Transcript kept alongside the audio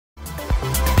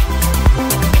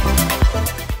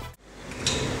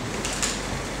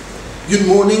Good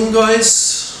morning, guys.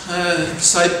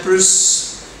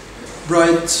 Cyprus,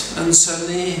 bright and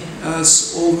sunny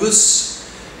as always,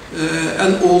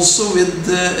 and also with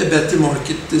a better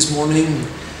market this morning.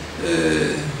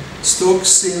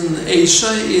 Stocks in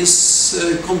Asia is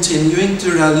continuing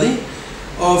to rally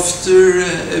after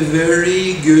a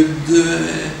very good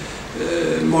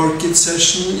market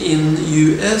session in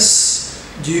US,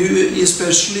 due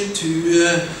especially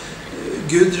to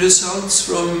good results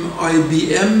from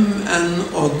IBM and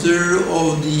other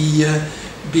of the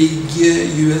big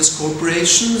US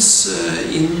corporations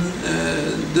in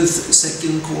the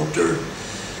second quarter.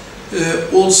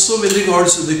 Also, with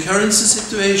regards to the currency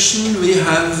situation, we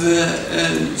have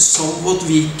a somewhat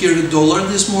weaker dollar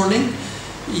this morning.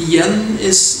 Yen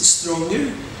is stronger.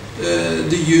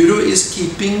 The euro is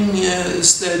keeping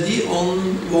steady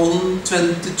on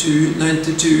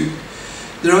 122.92.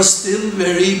 There are still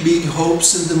very big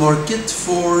hopes in the market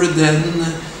for then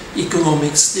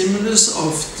economic stimulus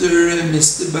after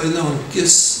Mr.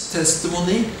 Bernanke's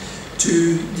testimony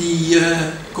to the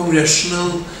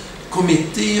Congressional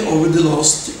Committee over the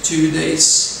last 2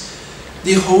 days.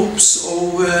 The hopes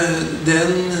of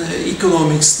then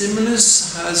economic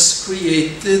stimulus has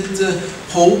created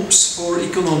hopes for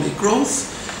economic growth.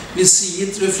 We see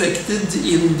it reflected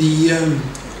in the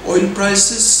oil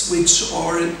prices, which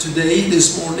are today,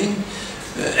 this morning,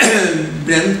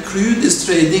 Brent crude is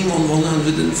trading on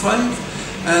 105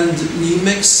 and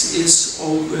NYMEX is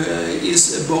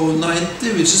above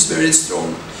 90, which is very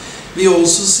strong. We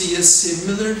also see a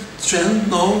similar trend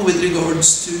now with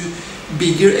regards to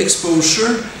bigger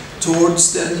exposure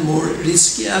towards then more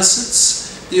risky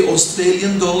assets. The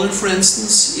Australian dollar, for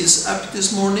instance, is up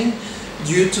this morning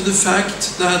due to the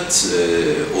fact that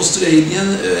Australia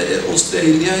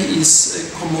is a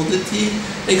commodity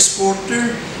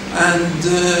exporter, and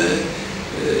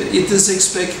it is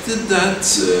expected that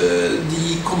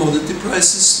the commodity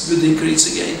prices would increase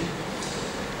again.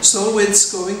 So it's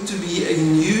going to be a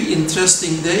new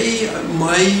interesting day.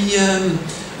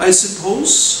 I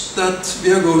suppose that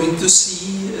we are going to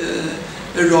see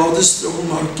a rather strong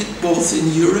market both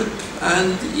in Europe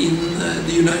and in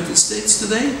the United States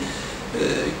today.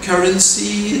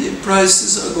 Currency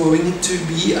prices are going to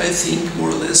be, I think, more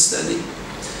or less steady.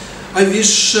 I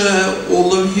wish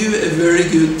all of you a very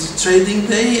good trading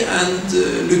day, and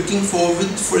looking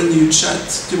forward for a new chat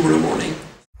tomorrow morning.